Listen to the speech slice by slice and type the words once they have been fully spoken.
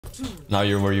Now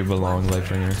you're where you belong,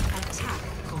 Lightbringer.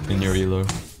 In your elo.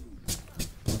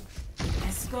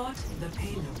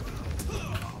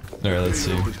 Alright, let's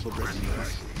see.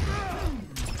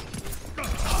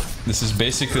 This is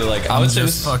basically like I would say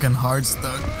this fucking hard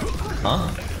stuck.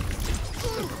 Huh?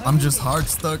 I'm just hard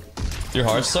stuck. You're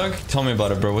hard stuck? Tell me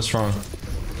about it, bro. What's wrong?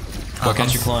 Why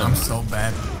can't you climb? I'm so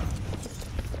bad.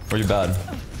 Are you bad?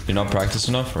 You're not practiced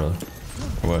enough, or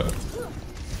what?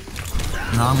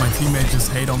 Nah, my teammate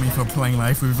just hate on me for playing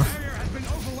Life Weaver.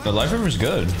 The Life Weaver's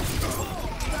good.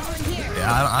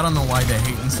 Yeah, I don't know why they're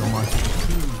hating so much.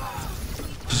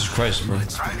 Jesus Christ, bro.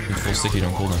 You're full sticky,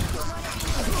 don't cooldown.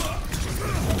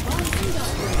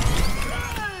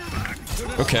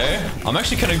 Okay, I'm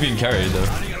actually kind of being carried though.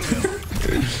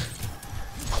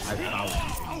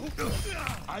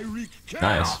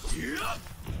 Nice.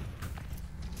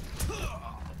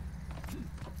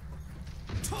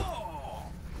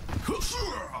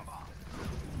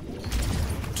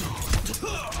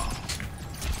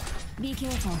 Be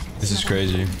careful. This is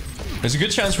crazy. There's a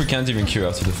good chance we can't even queue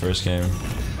after the first game.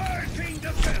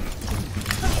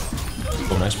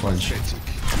 Oh, nice punch.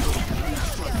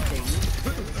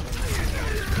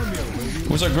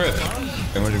 Who's our grip?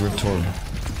 I wanted to grip Torb.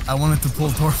 I wanted to pull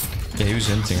Torb. Yeah, he was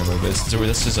hinting a little bit.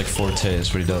 That's his like forte,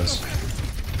 is what he does.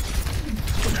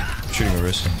 Shooting a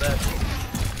wrist.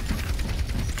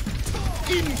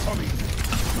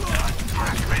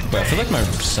 But I feel like my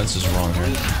sense is wrong here.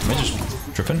 Am I just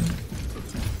tripping?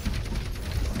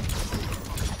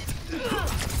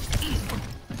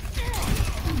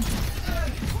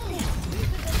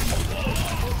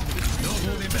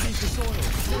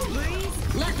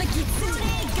 Let the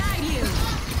Kitsune guide you.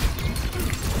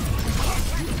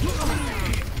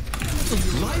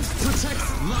 Life protects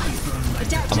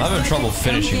life. I'm having trouble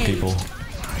finishing people.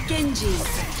 Genji.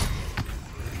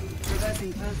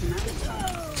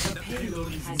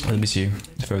 Let me see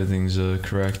if everything's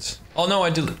correct. Oh no, I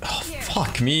did. Oh,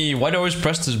 fuck me. Why do I always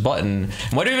press this button?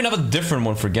 And why do I even have a different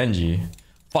one for Genji?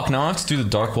 Fuck, now I have to do the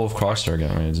Dark Wolf Crosshair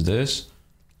again. Wait, it's this.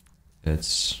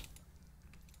 It's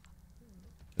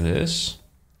this.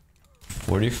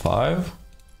 45.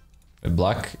 A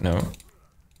black. No.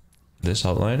 This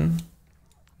outline.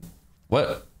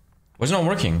 What? Why is it not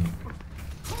working?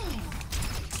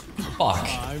 Fuck.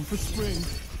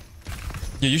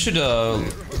 Yeah, you should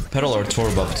pedal our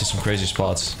Torb up to some crazy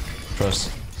spots.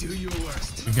 Trust. You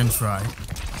can try.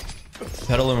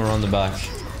 Pedal him around the back.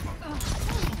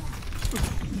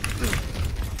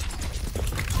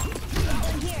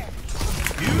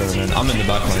 I'm in the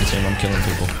backline team. I'm killing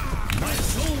people.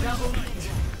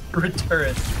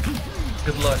 Return.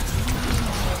 Good luck.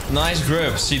 Nice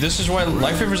grip. See, this is why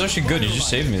Life Weaver is actually good. You just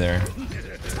saved me there.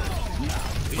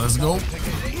 Let's go.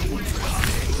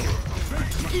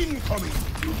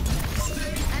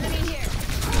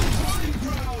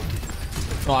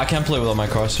 Oh, I can't play without my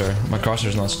crosshair. My crosshair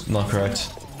is not correct.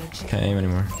 Can't aim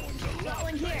anymore.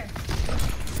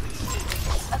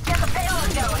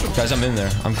 Guys, I'm in there.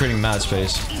 I'm creating mad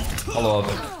space. Follow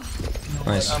up.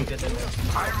 Nice.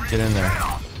 Get in there.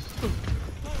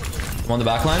 I'm on the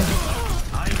back line.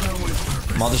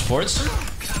 I'm on the sports.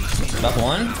 Back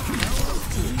one.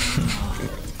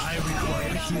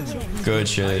 Good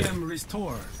shit.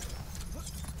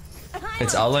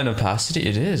 It's outline opacity?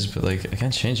 It is, but like, I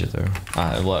can't change it though.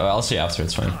 Well, I'll see after,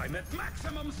 it's fine.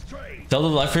 Tell the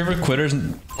Life Weaver quitters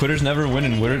never win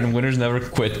and winners never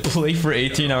quit. Play for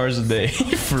 18 hours a day.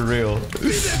 For real.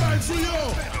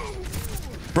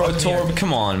 Bro, Torb,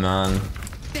 come on, man.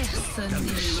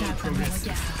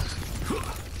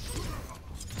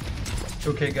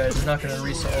 Okay, guys, we're not gonna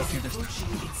resolve you this.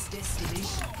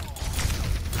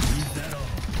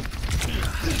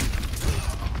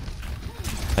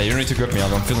 Hey, you don't need to grip me.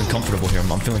 I'm feeling comfortable here.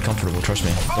 I'm feeling comfortable. Trust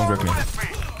me. Don't grip me.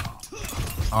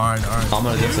 Alright, alright. I'm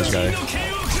gonna diff this guy.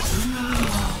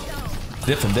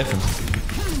 Diff him, diff him.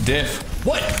 Diff.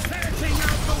 What?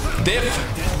 Diff.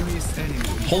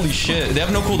 Holy shit. They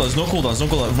have no cooldowns, no cooldowns, no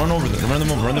cooldowns. Run over them. Run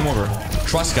them over. Run them over.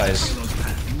 Trust, guys.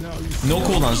 No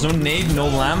cooldowns, no nade, no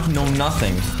lamp, no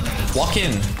nothing. Walk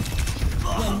in.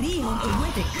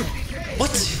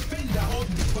 What?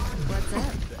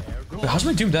 Wait, how's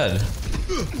my Doom dead?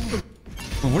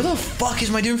 Where the fuck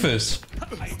is my Doomfist?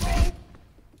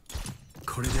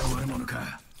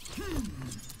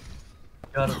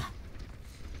 Got him.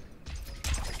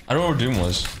 I don't know where Doom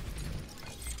was.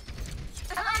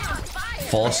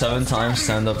 Fall 7 times,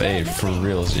 stand up 8. For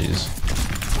realsies.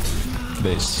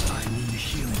 Base.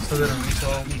 So that I'm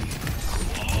resolved.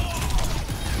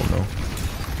 Oh no.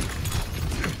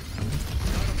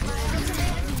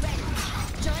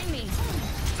 Join me.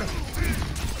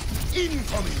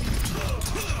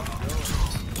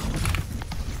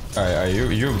 Alright, you're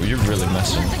really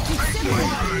messing.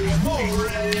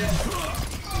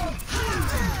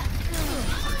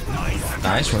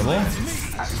 Nice, winnable.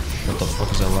 What the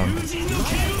fuck is that run?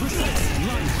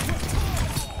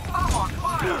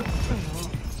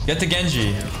 Get the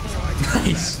Genji.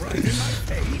 Nice.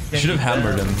 Should have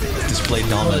hammered him. Displayed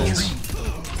dominance.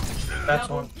 That's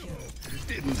one.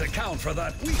 Didn't account for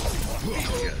that.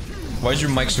 Why is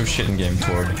your mic so shit in game,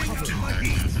 Torb?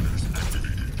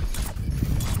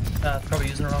 Probably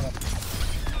using the wrong one.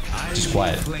 Just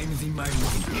quiet.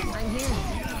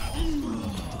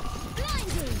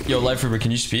 Yo, Life River,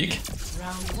 can you speak?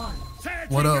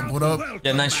 What up? What up?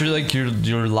 Yeah, nice. You're like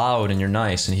you're loud and you're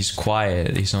nice, and he's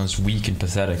quiet. He sounds weak and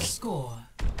pathetic. Score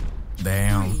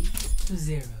Damn.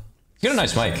 3-0. You got a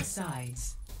nice mic.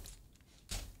 Sides.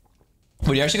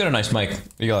 But you actually got a nice mic.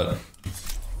 You got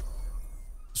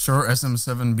Sure,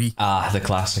 SM7B. ah the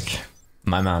classic,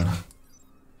 my man,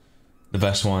 the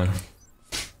best one.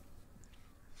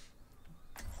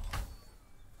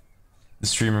 The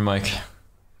streamer mic.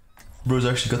 Bro's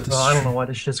actually got this. I don't know why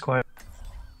this shit's quiet.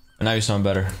 And now you sound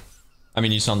better. I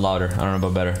mean, you sound louder. I don't know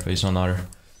about better, but you sound louder.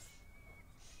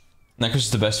 Necros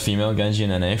is the best female Genji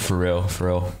in NA, for real, for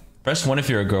real. Press 1 if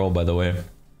you're a girl, by the way.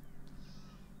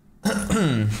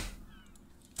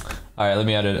 Alright, let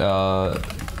me edit,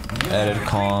 edit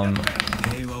calm,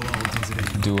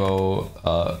 duo,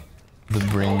 the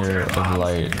bringer of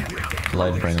light,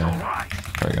 light bringer.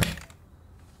 There we go.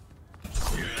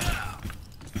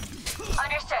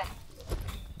 Understood.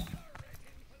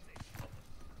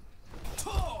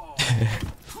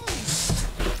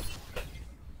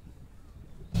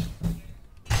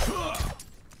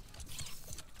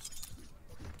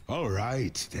 All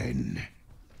right, then.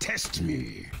 Test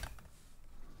me.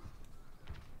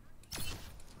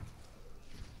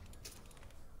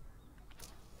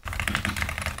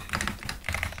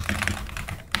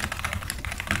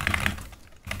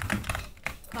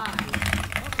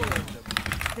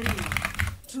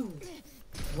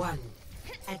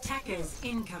 Attackers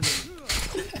incoming.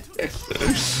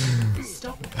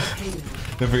 Stop payload.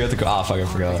 I forgot to go. Ah, fuck, I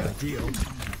forgot.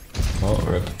 Oh,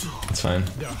 rip. It's fine.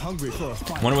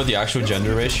 Wonder what the actual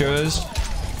gender ratio is.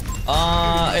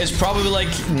 It's probably like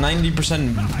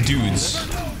 90% dudes.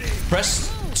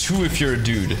 Press 2 if you're a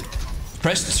dude.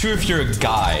 Press 2 if you're a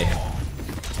guy.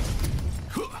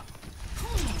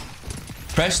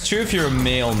 Press 2 if you're a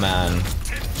male man.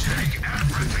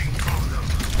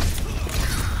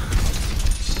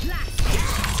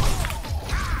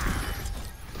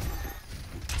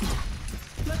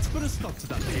 Put a stop to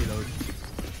that payload.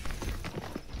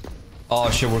 Oh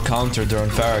shit, we're countered. They're on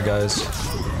Pharah, guys.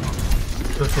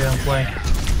 Okay, I'm playing.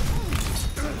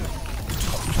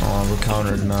 Oh, we're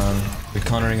countered, man. We're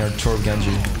countering our Torb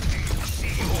Genji.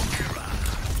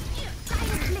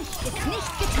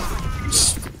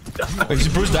 Wait,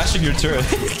 Bruce dashing your turret.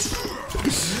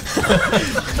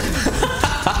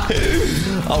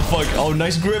 Oh fuck. Oh,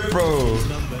 nice grip, bro.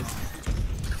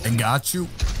 I got you.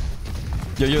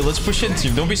 Yo, let's push into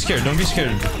him. Don't be scared. Don't be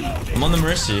scared. I'm on the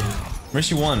Mercy.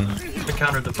 Mercy 1. I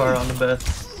countered the fire on the bed.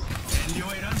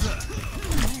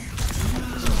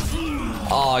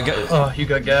 Oh, I got. Oh, you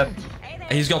got gap.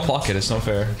 He's got pocket. It's not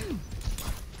fair.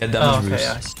 Get damage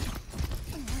boost.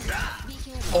 Yeah.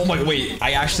 Oh my, wait.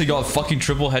 I actually got a fucking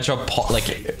triple headshot.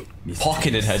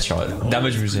 Pocketed headshot.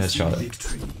 Damage boosted headshot.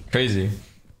 Crazy.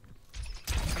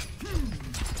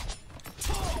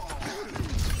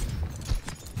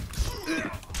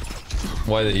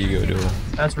 Why the ego duel?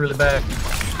 That's really bad.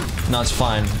 No, it's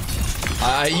fine.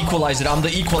 I equalized it. I'm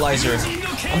the equalizer.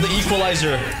 I'm the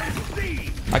equalizer.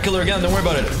 I kill her again. Don't worry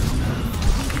about it.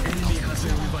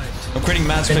 I'm creating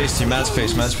mad space, team. Mad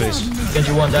space. Mad space.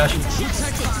 Genji 1 dash.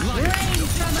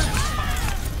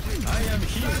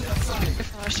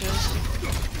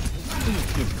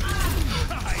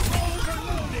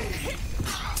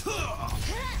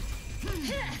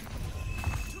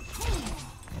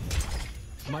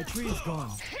 My tree is gone.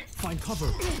 Find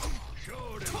cover.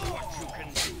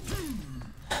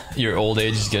 Your old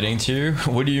age is getting to you?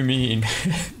 What do you mean?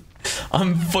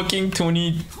 I'm fucking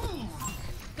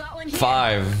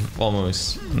 25,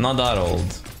 almost. I'm not that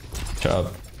old. Shut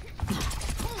up.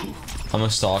 I'm a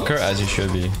stalker, as you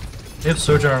should be. We have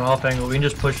Sojourner off angle. We can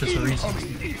just push this to reason.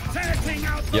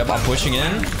 Yep, I'm pushing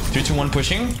in. 3, 2, 1,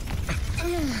 pushing.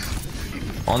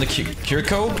 On the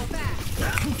Kiriko.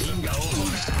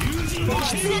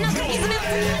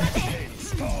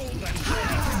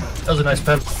 That was a nice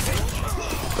pep.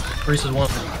 Reese is 1.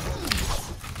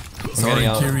 Sorry,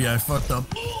 Kiri, I fucked up.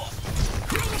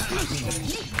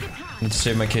 Let's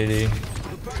save my KD.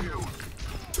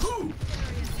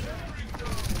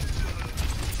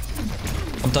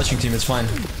 I'm touching team, it's fine.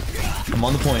 I'm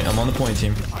on the point,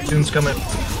 team. Doom's coming.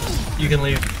 You can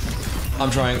leave. I'm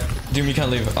trying. Doom, you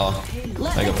can't leave. Oh,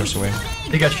 I got pushed away.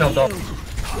 He got shoved off.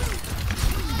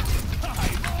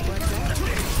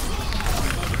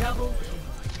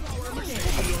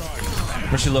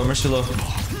 Mercy low, mercy low.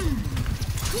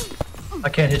 I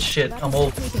can't hit shit. I'm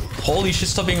old. Holy shit,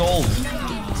 stop being old.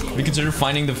 We consider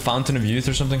finding the fountain of youth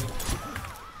or something?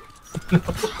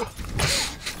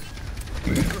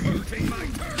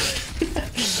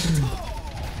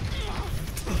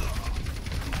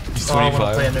 He's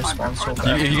 25.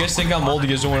 If you guys think I'm old, you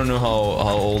guys don't want to know how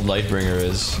old Lightbringer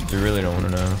is. You really don't want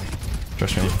to know.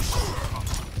 Trust me.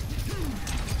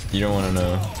 You don't want to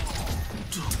know.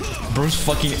 Bro's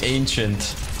fucking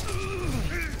ancient.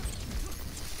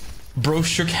 Bro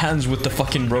shook hands with the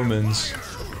fucking Romans.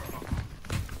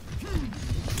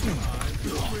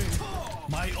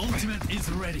 My ultimate is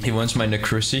ready. He wants my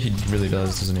Necrosi. He really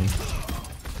does, doesn't he?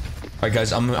 Alright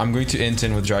guys, I'm going to int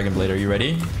in with Dragon Blade. Are you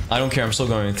ready? I don't care, I'm still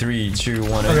going. 3, 2,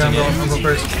 1, okay, I'm going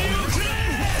first.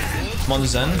 I'm on the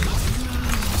Zen.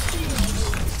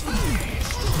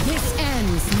 This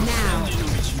ends now.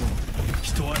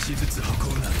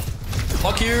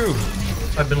 Fuck you!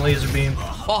 I've been laser beamed.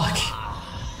 Fuck!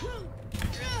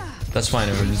 That's fine,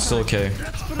 it's still okay.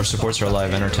 Our supports are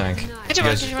alive and our tank. You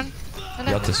guys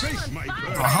got this.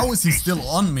 Bro, how is he still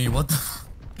on me? What the?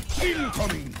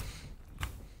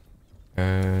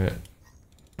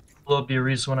 Blow up your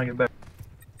Reese when I get back.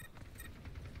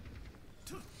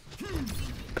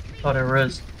 Thought it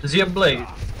was. Does he have blade?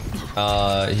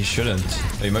 He shouldn't.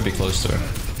 Oh, he might be close to her.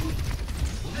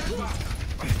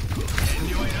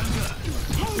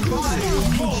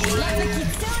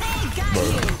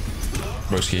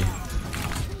 Broski.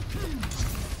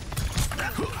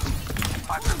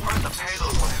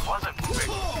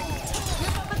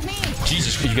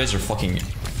 Jesus, you guys are fucking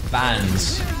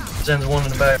fans. Zen's one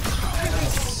in the back.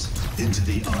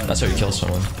 That's how you kill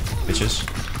someone, bitches.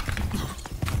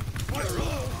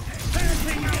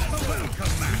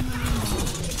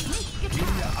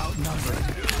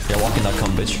 Yeah, walk in that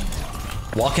cum, bitch.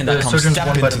 Walk in that cum,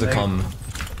 step into the cum.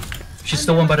 She's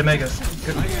still won by the Mega.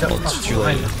 Well, it's too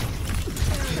late.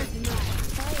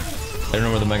 I don't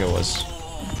know where the Mega was.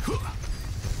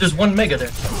 There's one Mega there.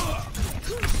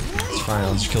 It's fine,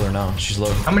 I'll just kill her now. She's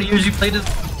low. How many years you played it?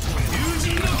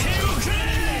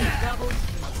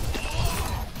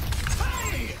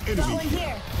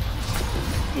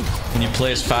 When you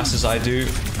play as fast as I do,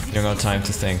 you don't got time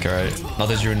to think, alright? Not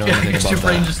that you know anything about your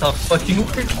brain that. just stopped fucking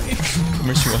working.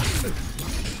 Mercy one.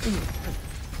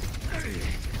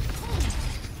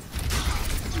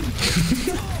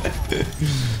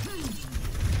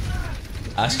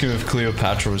 Ask him if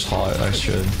Cleopatra was hot. I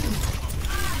should.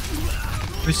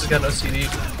 Reese has got no CD.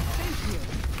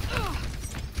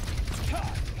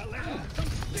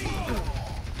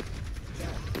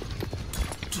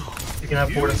 You can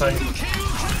have 4 to 5.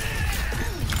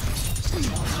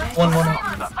 1-1.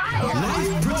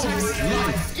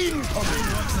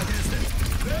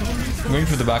 I'm going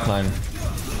for the back line.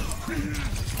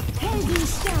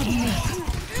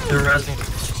 They're resting.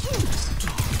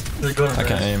 They're going. I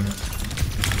can't aim.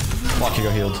 Fuck, you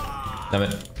got healed. Damn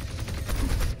it.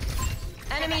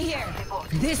 Enemy here.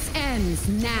 This ends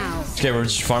now. Okay, we're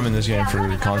just farming this game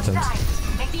for content.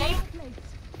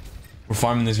 We're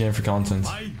farming this game for content.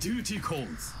 My duty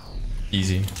calls.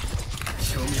 Easy.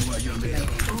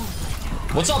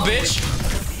 What's up, bitch?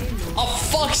 Oh,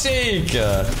 fuck's sake!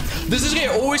 Does this guy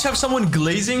always have someone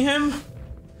glazing him?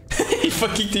 He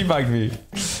fucking teabagged me.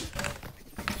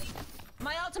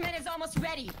 My ultimate is almost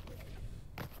ready.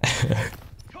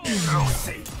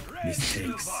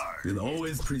 Mistakes will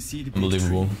always precede.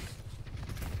 Unbelievable.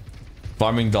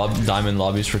 Farming diamond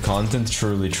lobbies for content,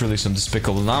 truly some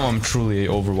despicable. Now I'm truly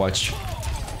an Overwatch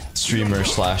streamer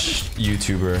slash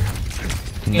YouTuber.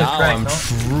 Now I'm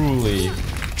truly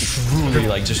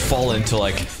like just fall into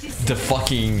like the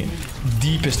fucking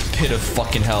deepest pit of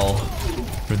fucking hell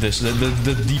for this,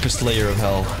 the deepest layer of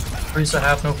hell. Reese, a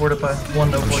half, no fortify. 1,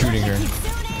 no I'm shooting her.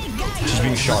 She's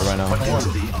being shot right now.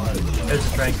 There's the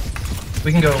strength.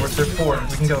 We can go. They're 4.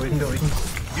 We can go. We can go. We can go.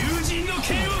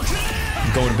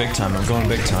 I'm going big time. I'm going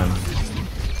big time.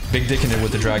 Big dick in it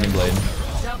with the Dragon Blade.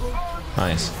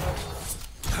 Nice.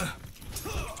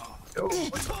 Go.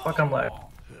 Fuck, I'm live.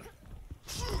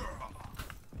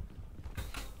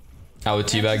 I would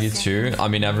teabag you too. I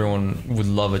mean, everyone would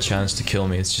love a chance to kill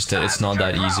me. It's just that it's not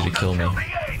that easy to kill me.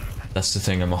 That's the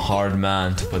thing. I'm a hard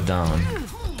man to put down.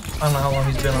 I don't know how long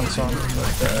he's been on song,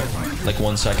 but Like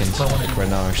 1 second. Like right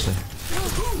now, actually.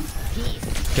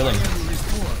 Killing.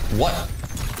 What?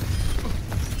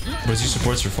 But these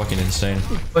supports are fucking insane.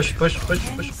 Push, push, push,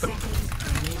 push, push.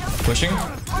 Pushing?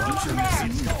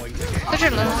 Push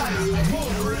it low.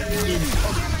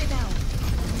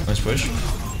 Nice push.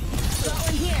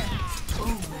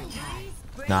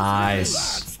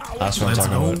 Nice. That's what I'm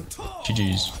talking about.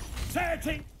 GG's.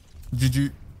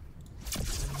 GG.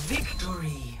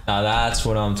 Victory. Now that's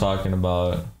what I'm talking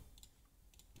about.